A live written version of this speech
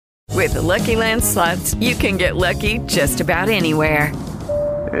With the Lucky Land Slots, you can get lucky just about anywhere.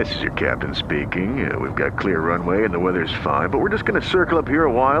 This is your captain speaking. We've got clear runway and the weather's fine, but we're just going to circle up here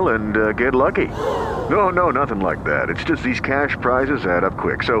a while and get lucky. No, nothing like that. It's just these cash prizes add up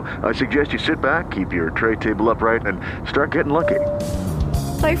quick. So I suggest you sit back, keep your tray table upright, and start getting lucky.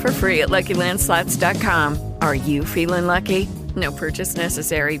 Play for free at LuckyLandSlots.com. Are you feeling lucky? No purchase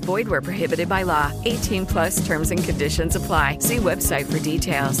necessary. Void where prohibited by law. 18 plus terms and conditions apply. See website for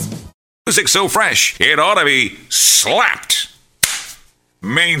details. Music so fresh, it ought to be slapped.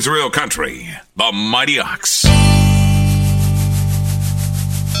 Maine's Real Country, the Mighty Ox.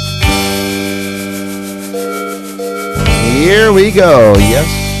 Here we go. Yes,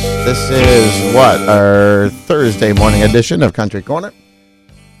 this is our Thursday morning edition of Country Corner.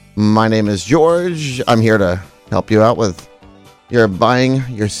 My name is George. I'm here to help you out with your buying,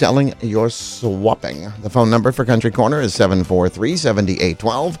 your selling, your swapping. The phone number for Country Corner is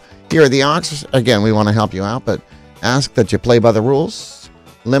 743-7812. Here at the Ox, again, we want to help you out, but ask that you play by the rules.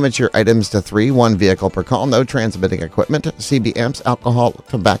 Limit your items to 3, 1 vehicle per call, no transmitting equipment, CBMs, alcohol,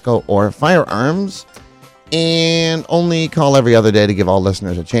 tobacco, or firearms. And only call every other day to give all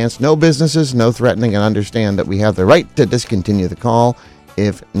listeners a chance. No businesses, no threatening, and understand that we have the right to discontinue the call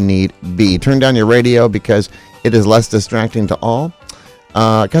if need be. Turn down your radio because it is less distracting to all.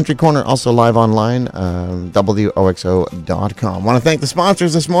 Country Corner also live online, WOXO.com. Want to thank the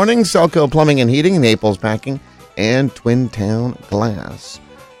sponsors this morning, Selco Plumbing and Heating, Naples Packing, and Twin Town Glass.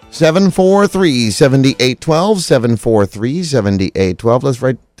 743-7812,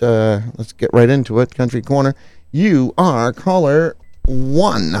 743-7812. Let's get right into it. Country Corner, you are caller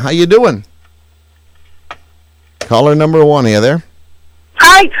 1. How you doing? Caller number 1, are you there?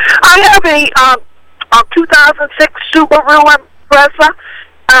 Hi, I have a 2006 Subaru Impreza.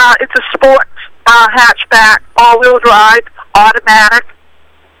 It's a sports hatchback, all-wheel drive, automatic.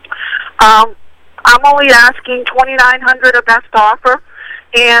 I'm only asking $2,900 a best offer.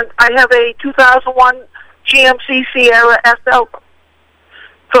 And I have a 2001 GMC Sierra SL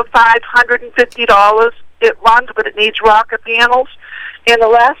for $550. It runs, but it needs rocket panels. And the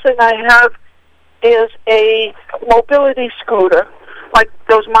last thing I have is a mobility scooter, like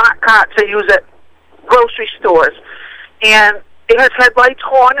those Mark carts they use at grocery stores. And it has headlights,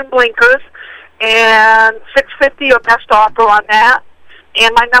 horn, and blinkers. And $650 a best offer on that.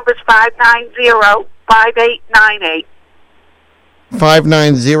 And my number is 590-5898.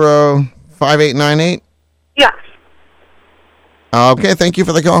 590-5898? Yes. Okay, thank you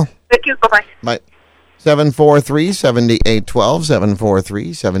for the call. Thank you. Bye-bye. Bye. 743-7812,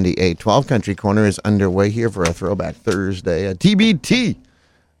 743-7812. Country Corner is underway here for a Throwback Thursday, a TBT.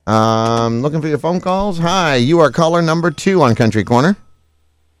 Looking for your phone calls? Hi, you are caller number 2 on Country Corner.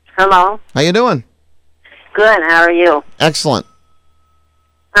 Hello. How you doing? Good, how are you? Excellent.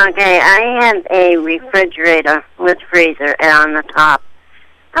 Okay, I have a refrigerator with freezer on the top.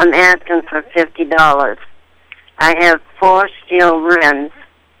 I'm asking for $50. I have 4 steel rims,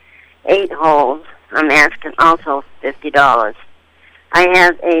 8 holes. I'm asking also $50. I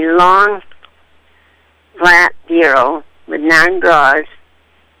have a long, flat bureau with 9 drawers,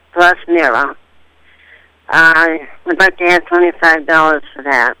 plus mirror. I would like to have $25 for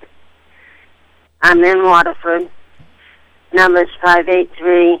that. I'm in Waterford. Number is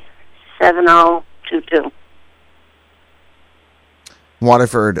 583-7022.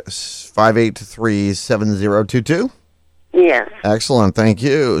 Waterford, 583-7022? Yes. Excellent, thank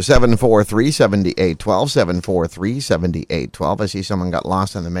you. 743-7812, 743-7812. I see someone got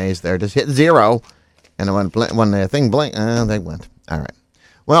lost in the maze there. Just hit 0, and when the thing blinked, they went. All right.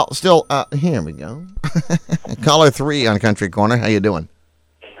 Well, still, here we go. Caller 3 on Country Corner. How you doing?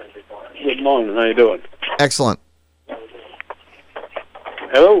 Good morning. How you doing? Excellent.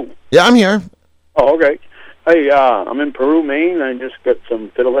 Hello. Yeah, I'm here. Oh, okay. Hey, I'm in Peru, Maine. I just got some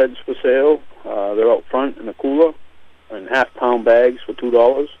fiddleheads for sale. They're out front in a cooler in half-pound bags for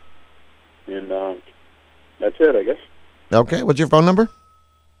 $2. And that's it, I guess. Okay, what's your phone number?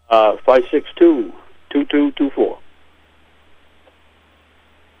 562-2224.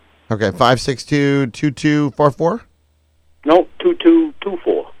 Okay, 562-2244? No,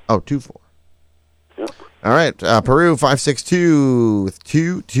 2224. Oh, 24. Yep. All right, Peru,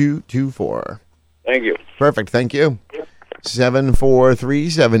 562-2224. Thank you. Perfect, thank you.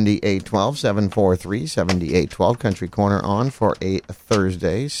 743-7812, 743-7812. Country Corner on for a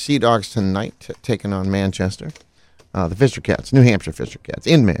Thursday. Sea Dogs tonight taking on Manchester. The Fisher Cats, New Hampshire Fisher Cats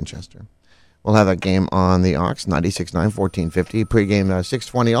in Manchester. We'll have that game on the Ox, 96.9, 1450. Pre-game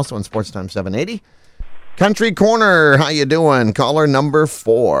 620, also on Sports Time 780. Country Corner, how you doing? Caller number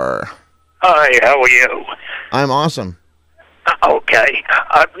 4. Hi, how are you? I'm awesome. Okay,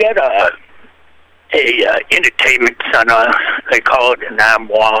 I've got a entertainment center. They call it an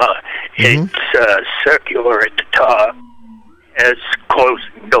armoire. It's circular at the top. Has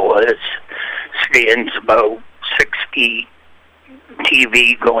closing doors. Stands about 6 feet.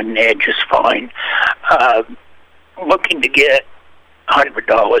 TV going there just fine. Looking to get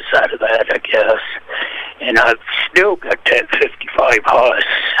 $100 out of that, I guess. And I've still got that 55 horse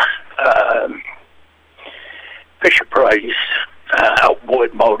Fisher Price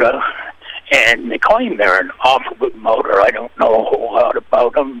outboard motor. And they claim they're an awful good motor. I don't know a whole lot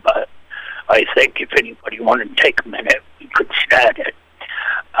about them, but I think if anybody wanted to take a minute, we could start it.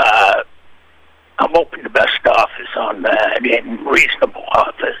 I'm hoping the best offers on that and reasonable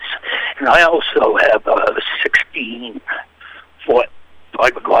offers. And I also have a 16-foot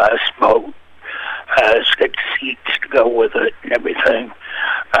fiberglass boat, 6 seats to go with it and everything.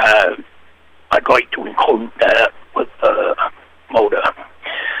 I'd like to include that with the motor.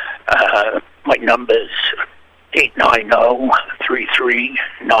 My number's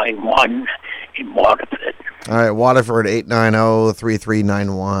 890-3391 in Waterford. All right, Waterford,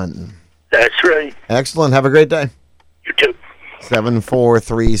 890-3391. That's right. Excellent. Have a great day. You too.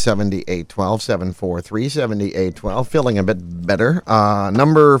 743-7812, 743-7812. Feeling a bit better.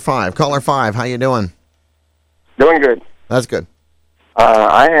 Number 5, caller 5. How you doing? Doing good. That's good.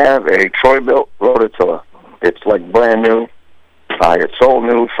 I have a Troy-built rototiller. It's like brand new. It's sold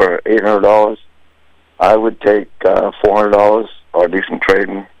new for $800. I would take $400 or do some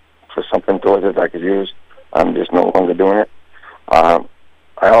trading for something towards it I could use. I'm just no longer doing it.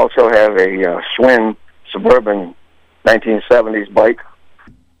 I also have a Schwinn Suburban 1970s bike.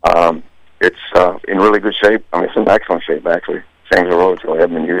 It's in really good shape. I mean, it's in excellent shape, actually. Same as a rototiller. It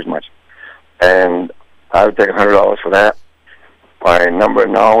hasn't been used much. And I would take $100 for that. My number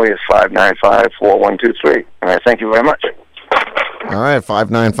in Norway is 595-4123. And I thank you very much. All right,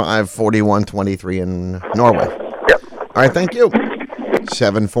 595-4123 in Norway. Yep. All right, thank you.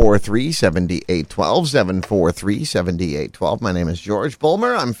 743-7812, 743-7812. My name is George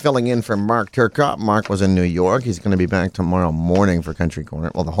Bulmer. I'm filling in for Mark Turcotte. Mark was in New York. He's going to be back tomorrow morning for Country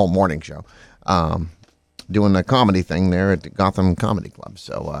Corner. Well, the whole morning show. Doing a comedy thing there at the Gotham Comedy Club.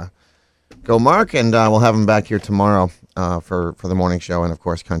 So go, Mark, and we'll have him back here tomorrow for the morning show and, of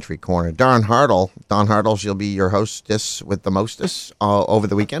course, Country Corner. Dawn Hartle, she'll be your hostess with the mostess over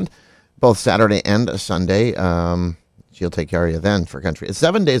the weekend, both Saturday and Sunday. She'll take care of you then for country. It's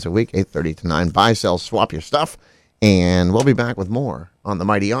 7 days a week, 8:30 to 9. Buy, sell, swap your stuff. And we'll be back with more on the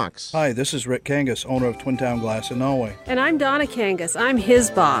Mighty Ox. Hi, this is Rick Kangas, owner of Twin Town Glass in Norway. And I'm Donna Kangas. I'm his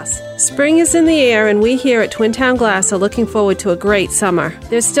boss. Spring is in the air, and we here at Twin Town Glass are looking forward to a great summer.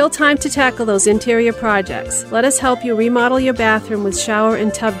 There's still time to tackle those interior projects. Let us help you remodel your bathroom with shower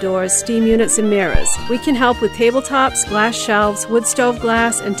and tub doors, steam units, and mirrors. We can help with tabletops, glass shelves, wood stove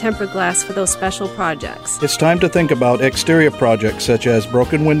glass, and tempered glass for those special projects. It's time to think about exterior projects such as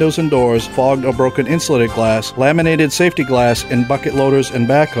broken windows and doors, fogged or broken insulated glass, laminated safety glass in bucket loaders and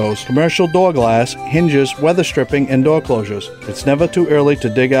backhoes, commercial door glass, hinges, weather stripping, and door closures. It's never too early to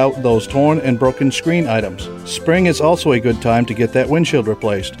dig out those torn and broken screen items. Spring is also a good time to get that windshield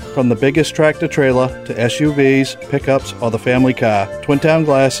replaced. From the biggest tractor trailer to SUVs, pickups, or the family car, Twin Town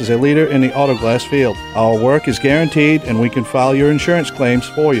Glass is a leader in the auto glass field. Our work is guaranteed and we can file your insurance claims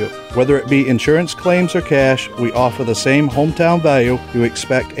for you. Whether it be insurance claims or cash, we offer the same hometown value you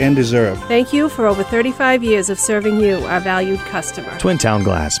expect and deserve. Thank you for over 35 years of serving you, our valued customer. Twin Town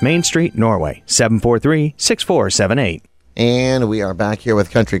Glass, Main Street, Norway, 743-6478. And we are back here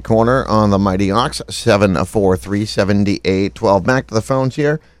with Country Corner on the Mighty Ox, 743-7812. Back to the phones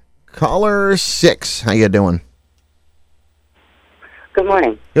here. Caller 6, how you doing? Good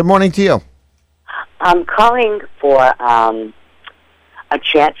morning. Good morning to you. I'm calling for a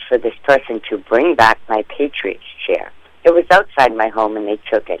chance for this person to bring back my Patriots chair. It was outside my home and they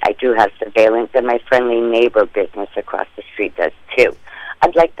took it. I do have surveillance and my friendly neighbor business across the street does too.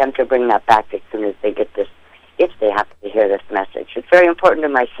 I'd like them to bring that back as soon as they get this, if they happen to hear this message. It's very important to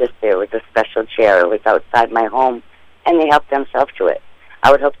my sister. It was a special chair. It was outside my home and they helped themselves to it.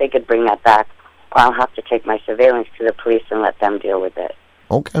 I would hope they could bring that back, or I'll have to take my surveillance to the police and let them deal with it.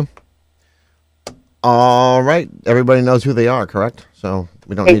 Okay. All right. Everybody knows who they are, correct? So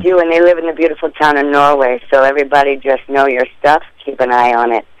we don't They need... do, and they live in the beautiful town of Norway, so everybody just know your stuff. Keep an eye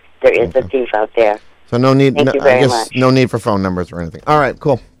on it. There is a thief out there. So no need, Thank you very much. no need for phone numbers or anything. All right,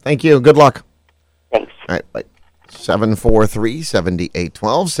 cool. Thank you. Good luck. Thanks. All right, bye.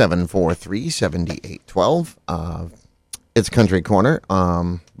 743-7812, 743-7812. It's Country Corner.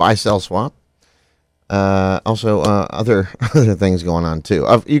 Buy, sell, swap. Also, other things going on, too.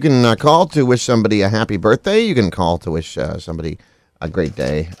 You can call to wish somebody a happy birthday. You can call to wish somebody a great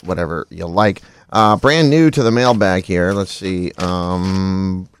day, whatever you like. Brand new to the mailbag here. Let's see.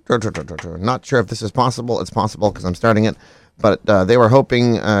 Not sure if this is possible. It's possible because I'm starting it. But they were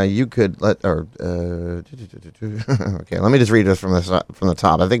hoping you could let... Okay, let me just read this from the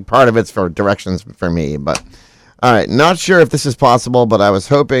top. I think part of it's for directions for me, but... All right, not sure if this is possible, but I was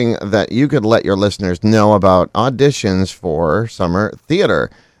hoping that you could let your listeners know about auditions for summer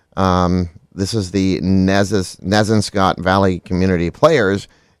theater. This is the Nezinscott Valley Community Players,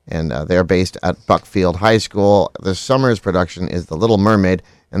 and they're based at Buckfield High School. This summer's production is The Little Mermaid,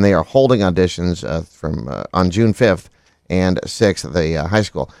 and they are holding auditions on June 5th and 6th at the high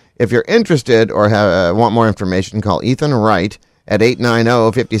school. If you're interested or want more information, call Ethan Wright at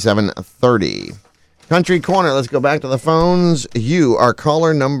 890-5730. Country Corner, let's go back to the phones. You are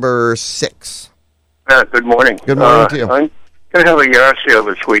caller number 6. Good morning. Good morning to you. I'm going to have a yard sale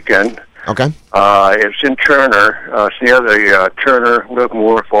this weekend. Okay. It's in Turner. It's near the Turner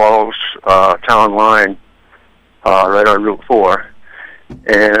Livermore Falls town line, right on Route 4.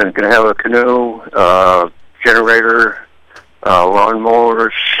 And I'm going to have a canoe, generator,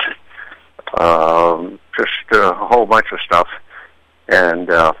 lawnmowers, just a whole bunch of stuff. And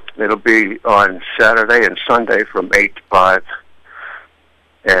it'll be on Saturday and Sunday from 8 to 5.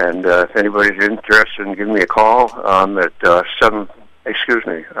 And if anybody's interested in giving me a call, I'm at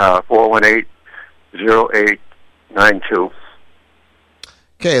 418-0892.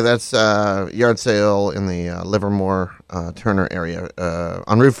 Okay, that's yard sale in the Livermore Turner area.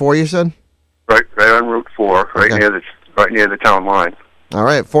 On Route 4, you said? Right on Route 4, right near the town line. All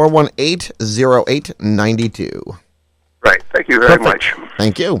right, 418-0892. Right. Thank you very much.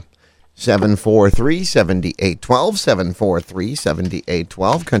 Thank you. 743-7812,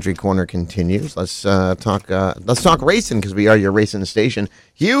 743-7812. Country Corner continues. Let's talk racing because we are your racing station.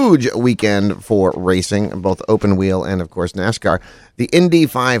 Huge weekend for racing, both open wheel and, of course, NASCAR. The Indy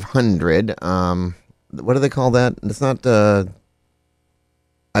 500, what do they call that? It's not...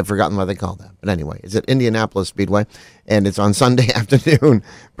 I've forgotten what they call that. But anyway, it's at Indianapolis Speedway, and it's on Sunday afternoon.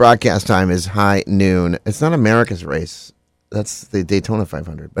 Broadcast time is high noon. It's not America's race. That's the Daytona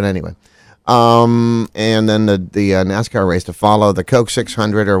 500. But anyway. And then the NASCAR race to follow, the Coke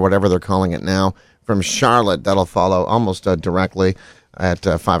 600 or whatever they're calling it now, from Charlotte. That'll follow almost directly at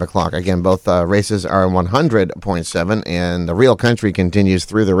 5 o'clock. Again, both races are 100.7, and the Real Country continues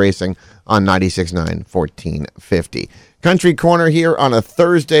through the racing on 96.9, 1450. Country Corner here on a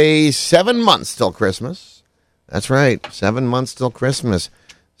Thursday, 7 months till Christmas. That's right, 7 months till Christmas.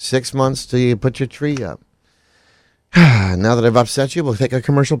 6 months till you put your tree up. Now that I've upset you, we'll take a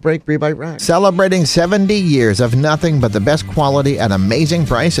commercial break. Be right back. Celebrating 70 years of nothing but the best quality at amazing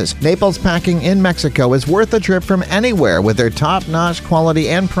prices. Naples Packing in Mexico is worth a trip from anywhere with their top-notch quality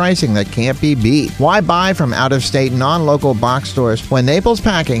and pricing that can't be beat. Why buy from out-of-state, non-local box stores when Naples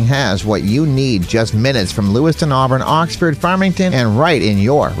Packing has what you need just minutes from Lewiston, Auburn, Oxford, Farmington, and right in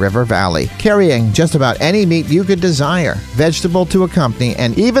your River Valley. Carrying just about any meat you could desire, vegetable to accompany,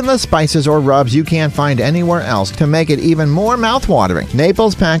 and even the spices or rubs you can't find anywhere else to make it even more mouth-watering.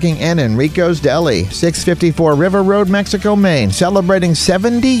 Naples Packing and Enrico's Deli, 654 River Road, Mexico, Maine, celebrating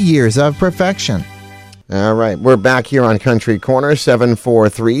 70 years of perfection. All right, we're back here on Country Corner,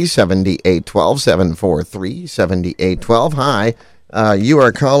 743-7812, 743-7812. Hi, you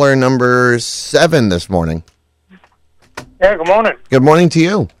are caller number 7 this morning. Yeah, good morning. Good morning to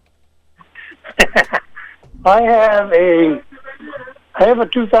you. I have a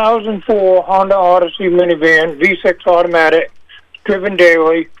 2004 Honda Odyssey minivan, V6 automatic, driven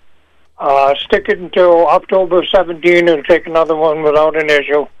daily. Stick it until October 17 and take another one without an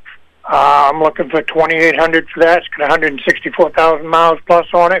issue. I'm looking for $2,800 for that. It's got 164,000 miles plus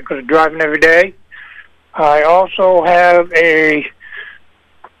on it because I'm driving every day. I also have a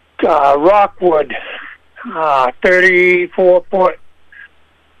Rockwood 34-foot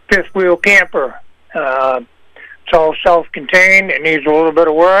fifth-wheel camper. It's all self-contained. It needs a little bit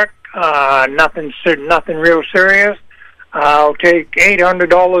of work. Nothing real serious. I'll take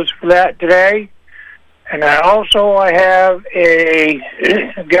 $800 for that today. And I have a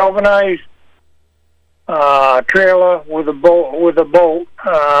galvanized trailer with a boat.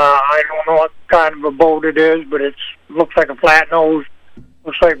 I don't know what kind of a boat it is, but it looks like a flat nose,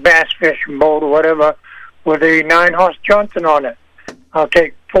 looks like bass fishing boat or whatever, with a 9-horse Johnson on it. I'll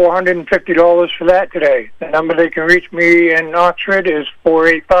take $450 for that today. The number they can reach me in Oxford is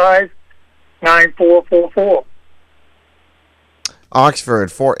 485-9444. Oxford,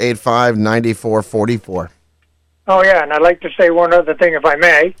 485-9444. Oh, yeah, and I'd like to say one other thing, if I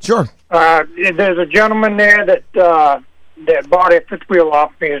may. Sure. There's a gentleman there that bought a fifth wheel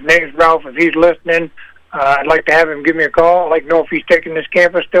off me. His name's Ralph. If he's listening, I'd like to have him give me a call. I'd like to know if he's taking this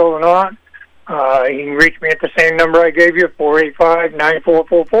camper still or not. He can reach me at the same number I gave you,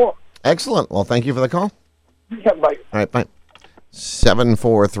 485-9444. Excellent. Well, thank you for the call. Yeah, bye. All right, bye.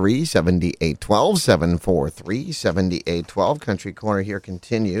 743-7812, 743-7812. Country Corner here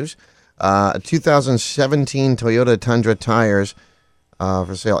continues. 2017 Toyota Tundra tires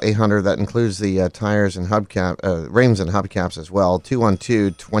for sale, 800. That includes the tires and hubcap, rims and hubcaps as well.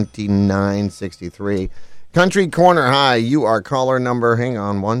 212-2963. Country Corner, hi. You are caller number, hang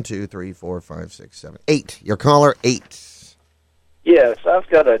on, 1, 2, 3, 4, 5, 6, 7, 8. You're caller 8. Yes, I've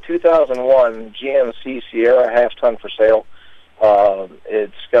got a 2001 GMC Sierra half-ton for sale.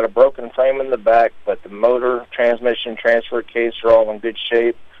 It's got a broken frame in the back, but the motor, transmission, transfer case are all in good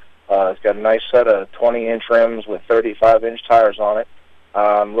shape. It's got a nice set of 20-inch rims with 35-inch tires on it.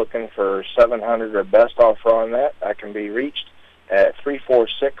 I'm looking for $700 or best offer on that. I can be reached at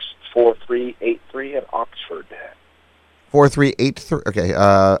 346-4383 in Oxford. 4383. Okay,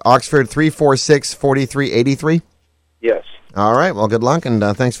 Oxford 346-4383. Yes. All right. Well, good luck, and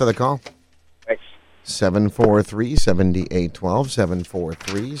thanks for the call. Thanks. 743-7812,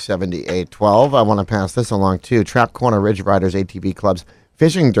 743-7812. I want to pass this along, too. Trap Corner Ridge Riders ATV Club's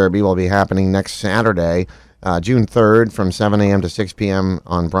Fishing Derby will be happening next Saturday, June 3rd from 7 a.m. to 6 p.m.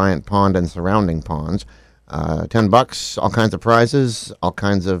 on Bryant Pond and surrounding ponds. $10, all kinds of prizes, all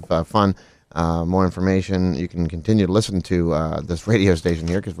kinds of fun. More information, you can continue to listen to this radio station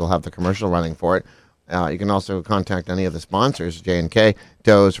here because we'll have the commercial running for it. You can also contact any of the sponsors, J&K,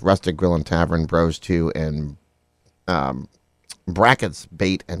 Doe's, Rustic Grill and Tavern, Bros 2, and Brackets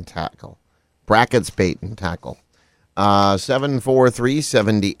Bait and Tackle. Brackets Bait and Tackle.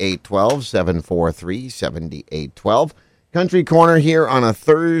 743-7812, 743-7812. Country Corner here on a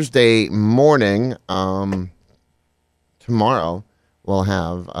Thursday morning. Tomorrow we'll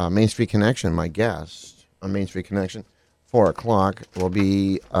have Main Street Connection. My guest on Main Street Connection, 4 o'clock, will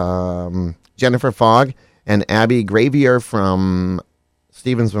be Jennifer Fogg and Abby Gravier from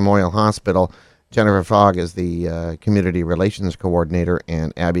Stevens Memorial Hospital. Jennifer Fogg is the Community Relations Coordinator,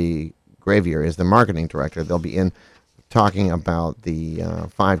 and Abby Gravier is the Marketing Director. They'll be in talking about the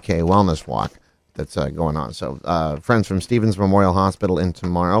 5K Wellness Walk that's going on. So friends from Stevens Memorial Hospital in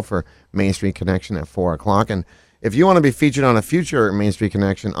tomorrow for Main Street Connection at 4 o'clock. And if you want to be featured on a future Main Street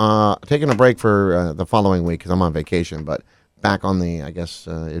Connection, taking a break for the following week because I'm on vacation, but back on the, I guess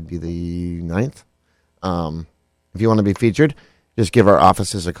it'd be the 9th. If you want to be featured, just give our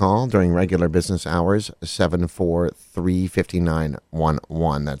offices a call during regular business hours,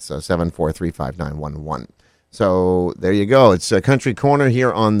 743-5911. That's 743-5911. So there you go. It's a Country Corner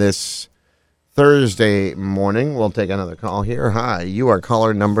here on this Thursday morning. We'll take another call here. Hi, you are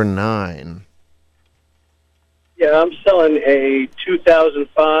caller number 9. Yeah, I'm selling a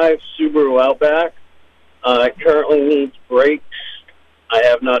 2005 Subaru Outback. It currently needs brakes. I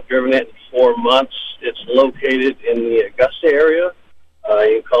have not driven it in 4 months. It's located in the Augusta area.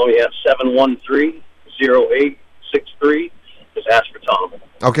 You can call me at 713-0863. Just ask for Tom.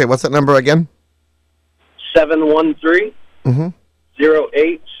 Okay, what's that number again?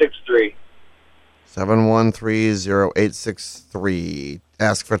 713-0863. 713-0863.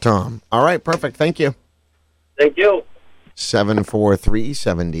 Ask for Tom. All right, perfect. Thank you. Thank you.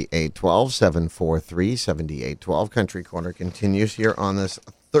 743-7812, 743-7812. Country Corner continues here on this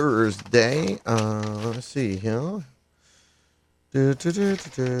Thursday. Let's see here.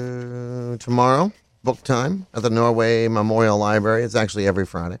 Tomorrow, book time at the Norway Memorial Library. It's actually every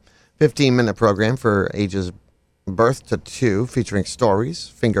Friday. 15-minute program for ages birth to 2, featuring stories,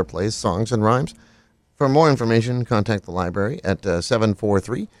 finger plays, songs, and rhymes. For more information, contact the library at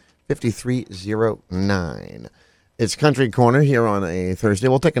 743-5309. It's Country Corner here on a Thursday.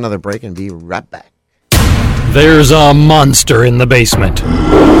 We'll take another break and be right back. There's a monster in the basement.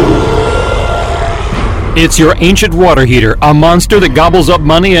 It's your ancient water heater, a monster that gobbles up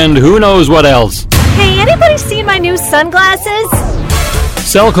money and who knows what else. Hey, anybody seen my new sunglasses?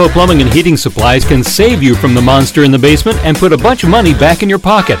 Selco Plumbing and Heating Supplies can save you from the monster in the basement and put a bunch of money back in your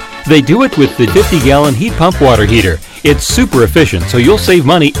pocket. They do it with the 50-gallon heat pump water heater. It's super efficient, so you'll save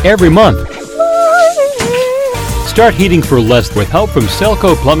money every month. Start heating for less with help from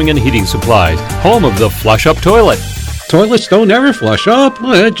Selco Plumbing and Heating Supplies, home of the flush-up toilet. Toilets don't ever flush up.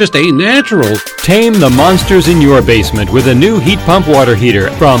 It just ain't natural. Tame the monsters in your basement with a new heat pump water heater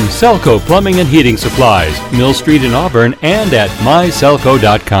from Selco Plumbing and Heating Supplies, Mill Street in Auburn, and at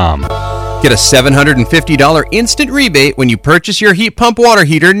myselco.com. Get a $750 instant rebate when you purchase your heat pump water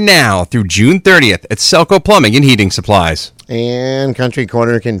heater now through June 30th at Selco Plumbing and Heating Supplies. And Country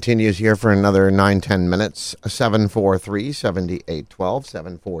Corner continues here for another 9-10 minutes. 743-7812,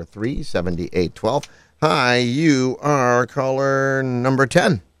 743-7812. Hi, you are caller number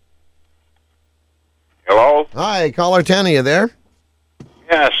 10. Hello? Hi, caller 10, are you there?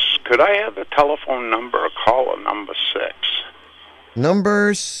 Yes. Could I have the telephone number of caller number 6?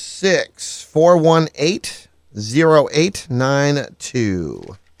 Number 6,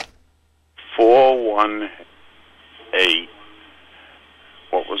 418-0892. 418.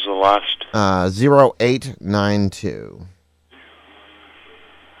 What was the last? 0892.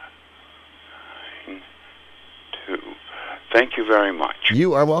 2. Thank you very much.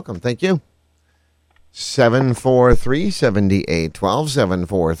 You are welcome. Thank you. 743-7812,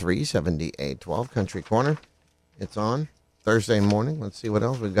 743-7812, Country Corner. It's on Thursday morning. Let's see what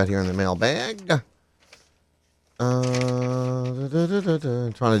else we've got here in the mailbag. Trying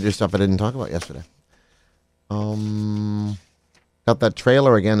to do stuff I didn't talk about yesterday. Got that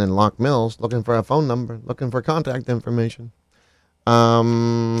trailer again in Lock Mills, looking for a phone number, looking for contact information.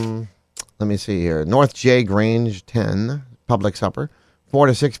 Let me see here. North J Grange 10, public supper, 4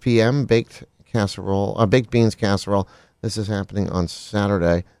 to 6 p.m., baked beans casserole. This is happening on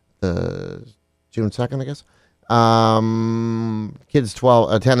Saturday, the June 2nd, I guess. Kids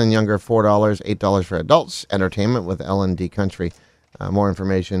 10 and younger, $4, $8 for adults. Entertainment with L&D Country. More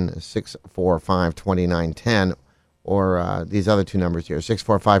information, 645-2910, or these other two numbers here,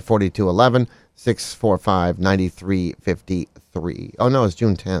 645-4211, 645-9353. Oh, no, it's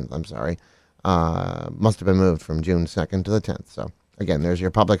June 10th. I'm sorry. Must have been moved from June 2nd to the 10th. So, again, there's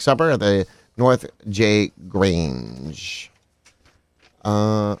your public supper at the North J Grange.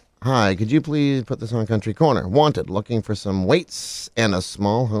 Hi, could you please put this on Country Corner? Wanted, looking for some weights and a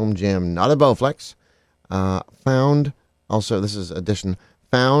small home gym, not a Bowflex. Found, also this is addition,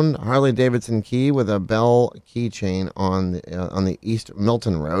 found Harley-Davidson key with a bell keychain on the East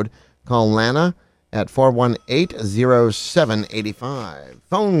Milton Road. Call Lana at 418-0785.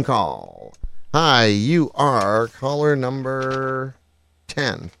 Phone call. Hi, you are caller number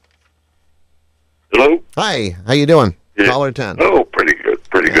 10. Hello? Hi, how you doing? Yeah. Caller 10. Oh, pretty good,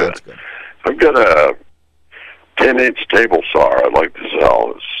 pretty good. I've got a 10-inch table saw I'd like to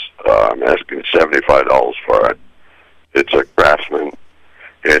sell. I'm asking $75 for it. It's a Craftsman.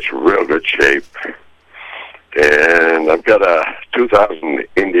 It's real good shape. And I've got a 2000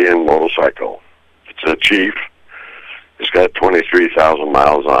 Indian motorcycle. It's a Chief. It's got 23,000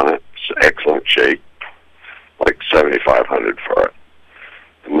 miles on it. It's excellent shape. Like $7,500 for it.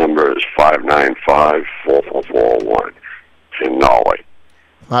 The number is 595-4441 in Norway.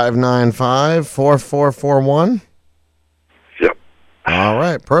 595-4441? Yep. All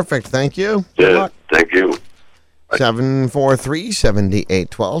right, perfect. Thank you. Yeah, thank you. 743-7812,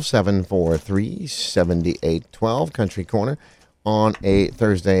 743-7812, Country Corner on a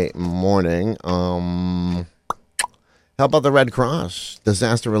Thursday morning. How about the Red Cross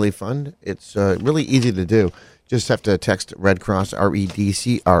Disaster Relief Fund? It's really easy to do. Just have to text Red Cross,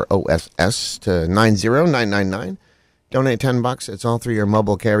 REDCROSS, to 90999. Donate $10. It's all through your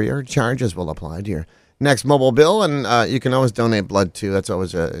mobile carrier. Charges will apply to your next mobile bill, and you can always donate blood, too. That's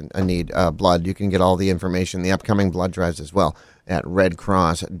always a need, blood. You can get all the information, the upcoming blood drives as well, at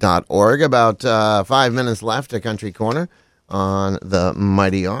redcross.org. About 5 minutes left at Country Corner on the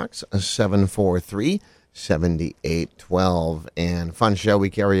Mighty Ox, 743-7812. And fun show we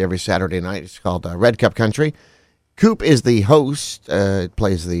carry every Saturday night. It's called Red Cup Country. Coop is the host. It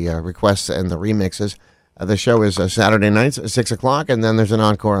plays the requests and the remixes. The show is Saturday nights at 6 o'clock, and then there's an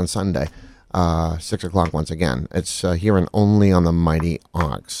encore on Sunday, 6 o'clock once again. It's here and only on the Mighty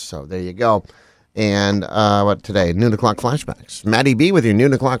Ox. So there you go. And what today? Noon o'clock flashbacks. Maddie B with your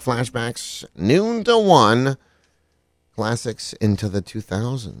noon o'clock flashbacks. Noon to 1. Classics into the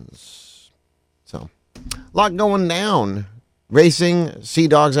 2000s. So, a lot going down. Racing, Sea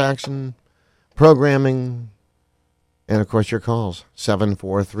Dogs action, programming, and, of course, your calls,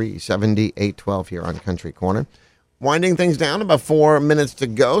 743-7812 here on Country Corner. Winding things down, about 4 minutes to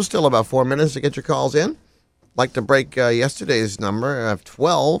go. Still about 4 minutes to get your calls in. Like to break yesterday's number of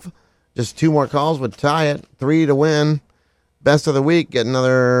 12. Just 2 more calls would tie it. 3 to win. Best of the week, get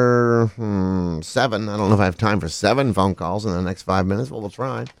another 7. I don't know if I have time for 7 phone calls in the next 5 minutes, but we'll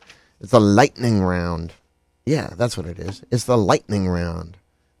try. It's the lightning round. Yeah, that's what it is. It's the lightning round.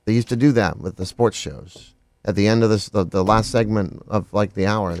 They used to do that with the sports shows. At the end of this, the last segment of like the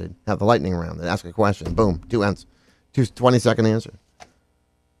hour, they'd have the lightning round. They'd ask a question. Boom. 2 answers. 2 20-second answers.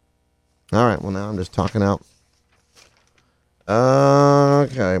 All right. Well, now I'm just talking out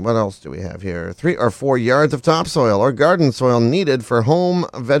Okay, what else do we have here? 3 or 4 yards of topsoil or garden soil needed for home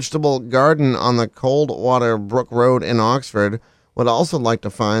vegetable garden on the Coldwater Brook Road in Oxford. Would also like to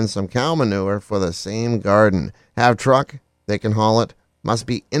find some cow manure for the same garden. Have truck, they can haul it. Must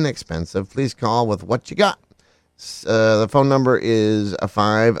be inexpensive. Please call with what you got. The phone number is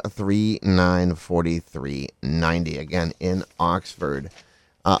 539-4390, again, in Oxford.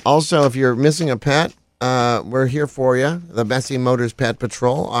 Also, if you're missing a pet, we're here for you. The Bessie Motors Pet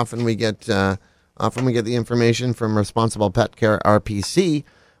Patrol. Often we get the information from Responsible Pet Care RPC,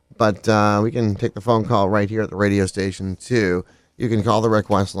 but we can take the phone call right here at the radio station, too. You can call the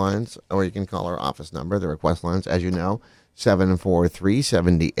request lines, or you can call our office number. The request lines, as you know,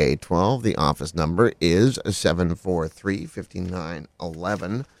 743-7812. The office number is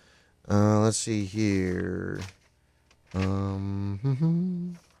 743-5911. Let's see here. Did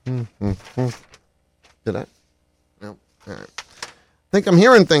I? No. All right. I think I'm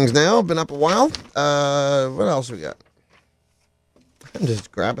hearing things now. Been up a while. What else we got? I'm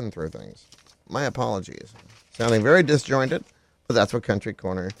just grabbing through things. My apologies. Sounding very disjointed, but that's what Country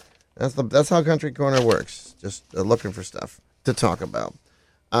Corner. That's how Country Corner works. Just looking for stuff to talk about.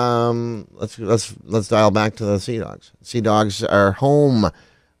 Let's dial back to the Sea Dogs. Sea Dogs are home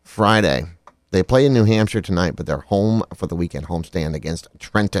Friday. They play in New Hampshire tonight, but they're home for the weekend homestand against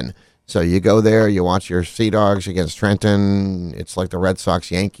Trenton. So you go there, you watch your Sea Dogs against Trenton. It's like the Red Sox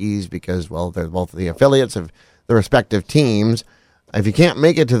Yankees because, well, they're both the affiliates of the respective teams. If you can't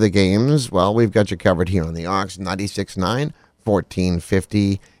make it to the games, well, we've got you covered here on the Ox 96.9,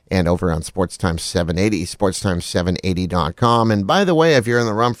 1450, and over on Sports Times 780, sportstimes780.com. And by the way, if you're in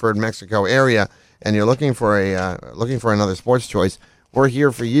the Rumford, Mexico area and you're looking for another sports choice, we're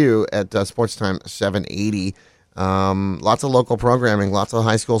here for you at Sports Time 780. Lots of local programming, lots of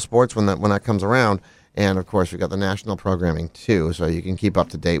high school sports when that comes around, and of course we've got the national programming too, so you can keep up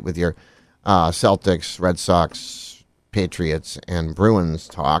to date with your Celtics, Red Sox, Patriots, and Bruins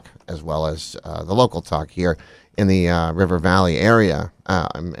talk, as well as the local talk here in the River Valley area,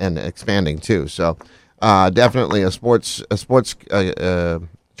 and expanding too. So definitely a sports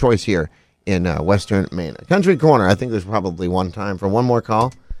choice here in Western Maine. Country Corner. I think there's probably one time for one more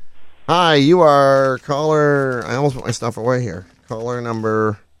call. Hi, you are caller. I almost put my stuff away here. Caller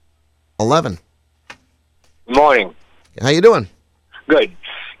number 11. Good morning. How you doing? Good.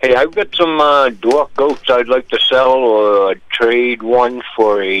 Hey, I've got some dwarf goats I'd like to sell or trade one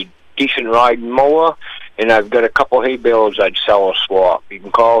for a decent riding mower, and I've got a couple hay bales I'd sell or swap. You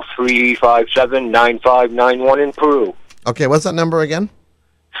can call 357-9591 in Peru. Okay, what's that number again?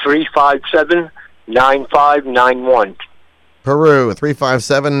 357-9591. Peru,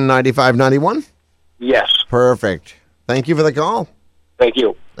 357-9591? Yes. Perfect. Thank you for the call. Thank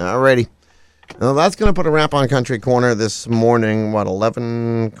you. All righty. Well, that's going to put a wrap on Country Corner this morning.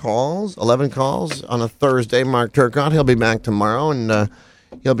 11 calls? 11 calls on a Thursday. Mark Turcott, he'll be back tomorrow, and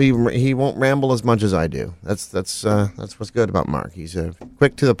he won't ramble as much as I do. That's what's good about Mark. He's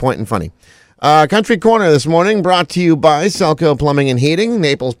quick to the point and funny. Country Corner this morning brought to you by Selco Plumbing and Heating,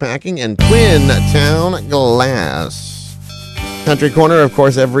 Naples Packing, and Twin Town Glass. Country Corner, of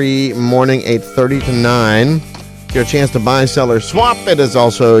course, every morning, 8:30 to 9. Your chance to buy, sell, or swap. It is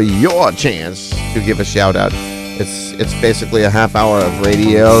also your chance to give a shout-out. It's basically a half hour of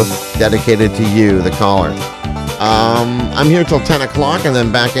radio dedicated to you, the caller. I'm here till 10 o'clock and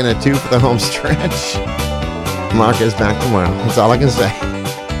then back in at 2 for the home stretch. Mark is back tomorrow. That's all I can say.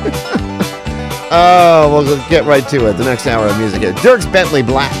 We'll get right to it. The next hour of music here. Dierks Bentley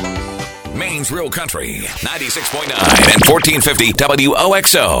Black. Maine's Real Country, 96.9 and 1450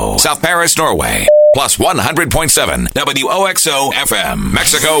 WOXO, South Paris, Norway, plus 100.7 WOXO FM,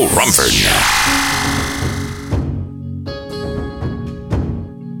 Mexico, Rumford.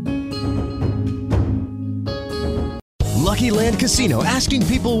 Lucky Land Casino, asking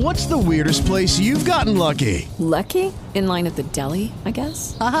people, what's the weirdest place you've gotten lucky? Lucky? In line at the deli, I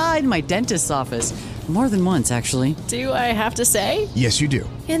guess? Aha, in my dentist's office. More than once, actually. Do I have to say? Yes, you do.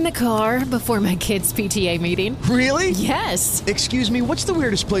 In the car before my kids' PTA meeting. Really? Yes. Excuse me, what's the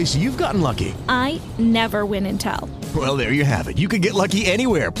weirdest place you've gotten lucky? I never win and tell. Well, there you have it. You can get lucky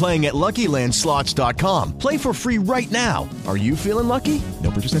anywhere, playing at LuckyLandSlots.com. Play for free right now. Are you feeling lucky?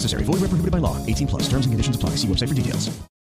 No purchase necessary. Void where prohibited by law. 18+. Terms and conditions apply. See website for details.